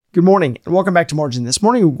Good morning and welcome back to Margin. This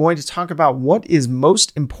morning we're going to talk about what is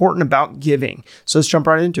most important about giving. So let's jump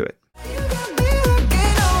right into it.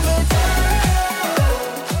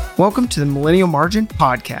 Welcome to the Millennial Margin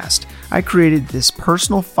Podcast. I created this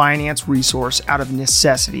personal finance resource out of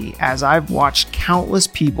necessity as I've watched countless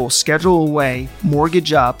people schedule away,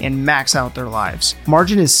 mortgage up, and max out their lives.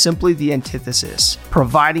 Margin is simply the antithesis,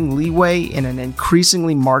 providing leeway in an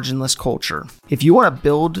increasingly marginless culture. If you want to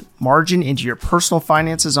build margin into your personal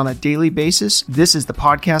finances on a daily basis, this is the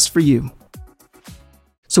podcast for you.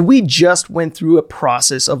 So we just went through a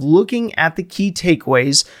process of looking at the key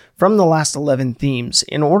takeaways from the last 11 themes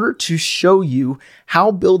in order to show you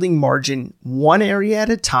how building margin one area at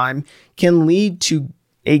a time can lead to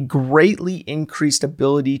a greatly increased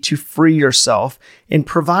ability to free yourself and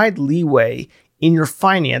provide leeway in your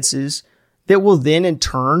finances that will then in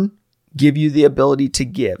turn give you the ability to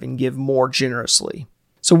give and give more generously.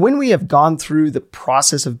 So when we have gone through the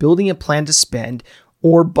process of building a plan to spend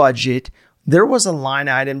or budget, there was a line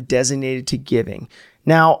item designated to giving.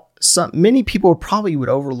 Now, many people probably would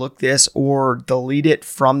overlook this or delete it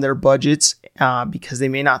from their budgets because they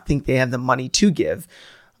may not think they have the money to give.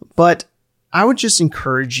 But I would just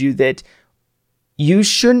encourage you that you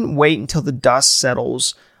shouldn't wait until the dust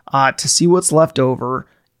settles to see what's left over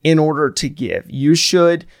in order to give. You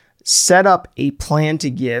should set up a plan to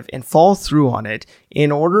give and follow through on it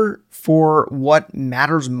in order for what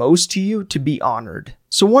matters most to you to be honored.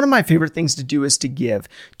 So one of my favorite things to do is to give,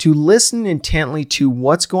 to listen intently to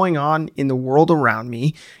what's going on in the world around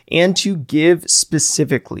me, and to give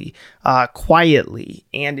specifically, quietly,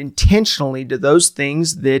 and intentionally to those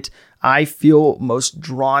things that I feel most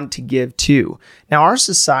drawn to give to. Now, our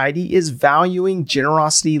society is valuing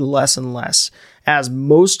generosity less and less, as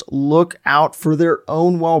most look out for their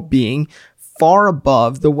own well-being far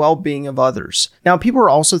above the well-being of others. Now, people are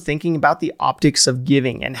also thinking about the optics of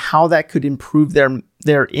giving and how that could improve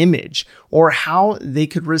their image or how they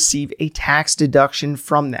could receive a tax deduction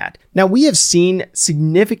from that. Now, we have seen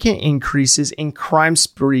significant increases in crime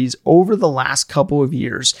sprees over the last couple of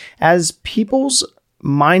years as people's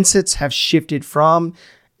mindsets have shifted from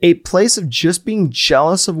a place of just being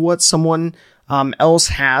jealous of what someone else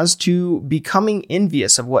has to becoming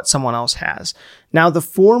envious of what someone else has. Now, the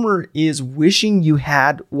former is wishing you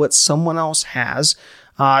had what someone else has.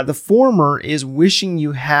 The former is wishing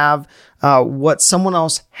you have what someone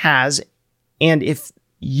else has. And if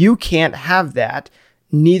you can't have that,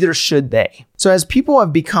 neither should they. So as people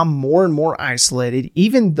have become more and more isolated,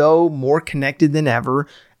 even though more connected than ever,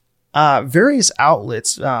 various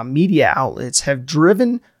outlets, media outlets have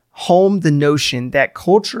driven home the notion that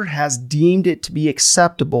culture has deemed it to be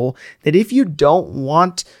acceptable that if you don't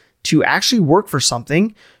want to actually work for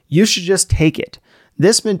something, you should just take it.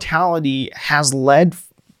 This mentality has led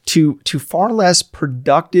to far less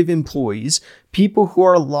productive employees, people who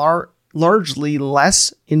are largely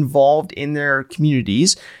less involved in their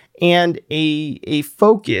communities, and a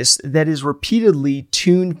focus that is repeatedly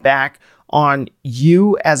tuned back on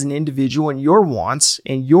you as an individual and your wants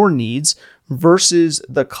and your needs versus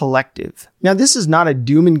the collective. Now, this is not a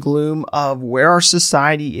doom and gloom of where our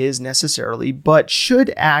society is necessarily, but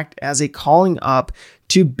should act as a calling up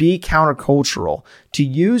to be countercultural, to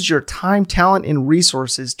use your time, talent, and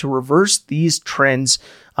resources to reverse these trends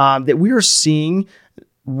that we are seeing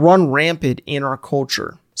run rampant in our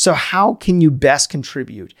culture. So how can you best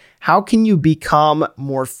contribute? How can you become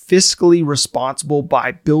more fiscally responsible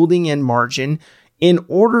by building in margin in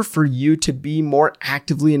order for you to be more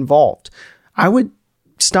actively involved? I would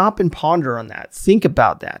stop and ponder on that. Think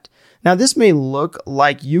about that. Now, this may look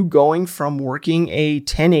like you going from working a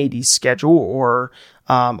 1080 schedule or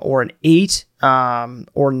an 8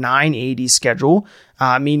 or 980 schedule,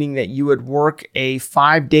 meaning that you would work a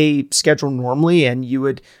 5-day schedule normally, and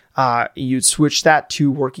you'd switch that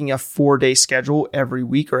to working a 4-day schedule every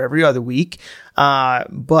week or every other week,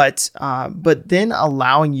 but then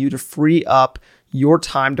allowing you to free up your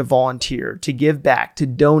time to volunteer, to give back, to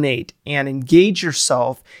donate, and engage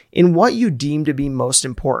yourself in what you deem to be most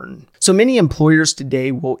important. So many employers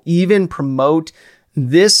today will even promote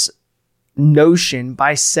this notion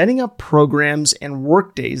by setting up programs and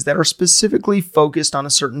work days that are specifically focused on a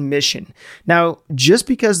certain mission. Now, just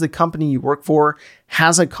because the company you work for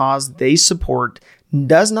has a cause they support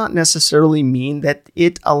does not necessarily mean that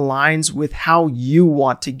it aligns with how you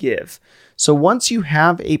want to give. So once you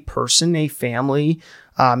have a person, a family,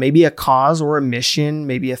 maybe a cause or a mission,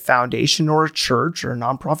 maybe a foundation or a church or a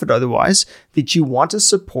nonprofit otherwise that you want to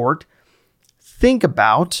support, think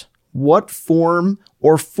about what form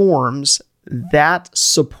or forms that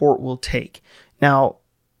support will take. Now,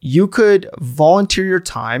 you could volunteer your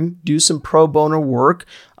time, do some pro bono work,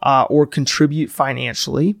 or contribute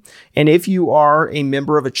financially. And if you are a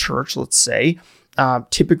member of a church, let's say,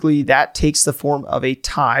 typically that takes the form of a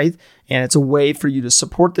tithe, and it's a way for you to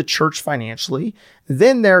support the church financially.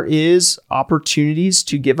 Then there is opportunities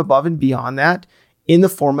to give above and beyond that in the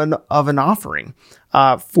form of an offering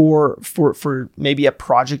for maybe a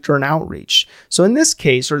project or an outreach. So in this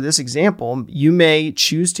case, or this example, you may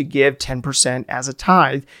choose to give 10% as a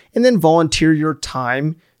tithe and then volunteer your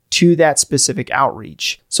time to that specific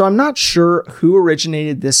outreach. So I'm not sure who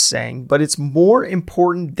originated this saying, but it's more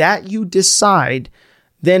important that you decide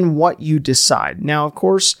than what you decide. Now, of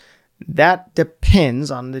course, that depends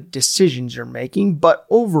on the decisions you're making, but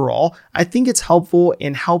overall, I think it's helpful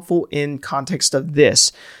in context of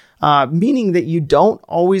this, meaning that you don't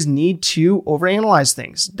always need to overanalyze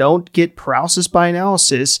things. Don't get paralysis by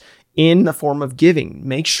analysis in the form of giving.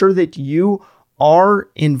 Make sure that you are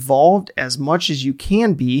involved as much as you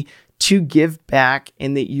can be to give back,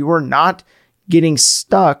 and that you are not getting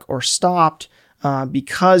stuck or stopped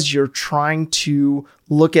because you're trying to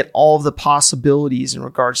look at all of the possibilities in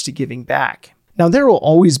regards to giving back. Now, there will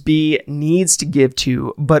always be needs to give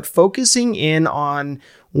to, but focusing in on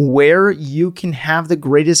where you can have the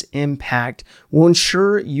greatest impact will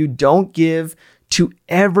ensure you don't give to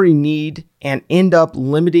every need and end up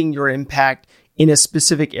limiting your impact in a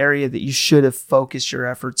specific area that you should have focused your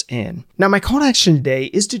efforts in. Now, my call to action today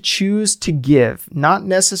is to choose to give, not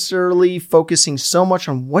necessarily focusing so much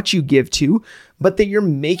on what you give to, but that you're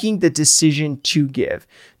making the decision to give.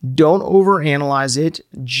 Don't overanalyze it.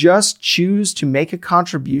 Just choose to make a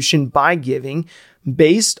contribution by giving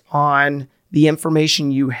based on the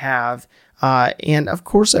information you have. And of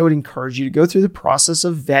course, I would encourage you to go through the process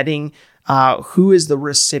of vetting who is the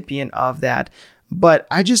recipient of that. But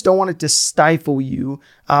I just don't want it to stifle you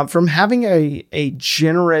from having a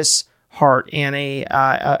generous heart and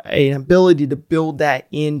an ability to build that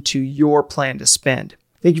into your plan to spend.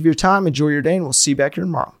 Thank you for your time. Enjoy your day, and we'll see you back here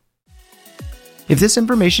tomorrow. If this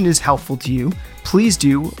information is helpful to you, please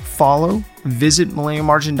do follow, visit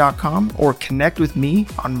millennialmargin.com, or connect with me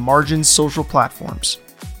on Margin's social platforms.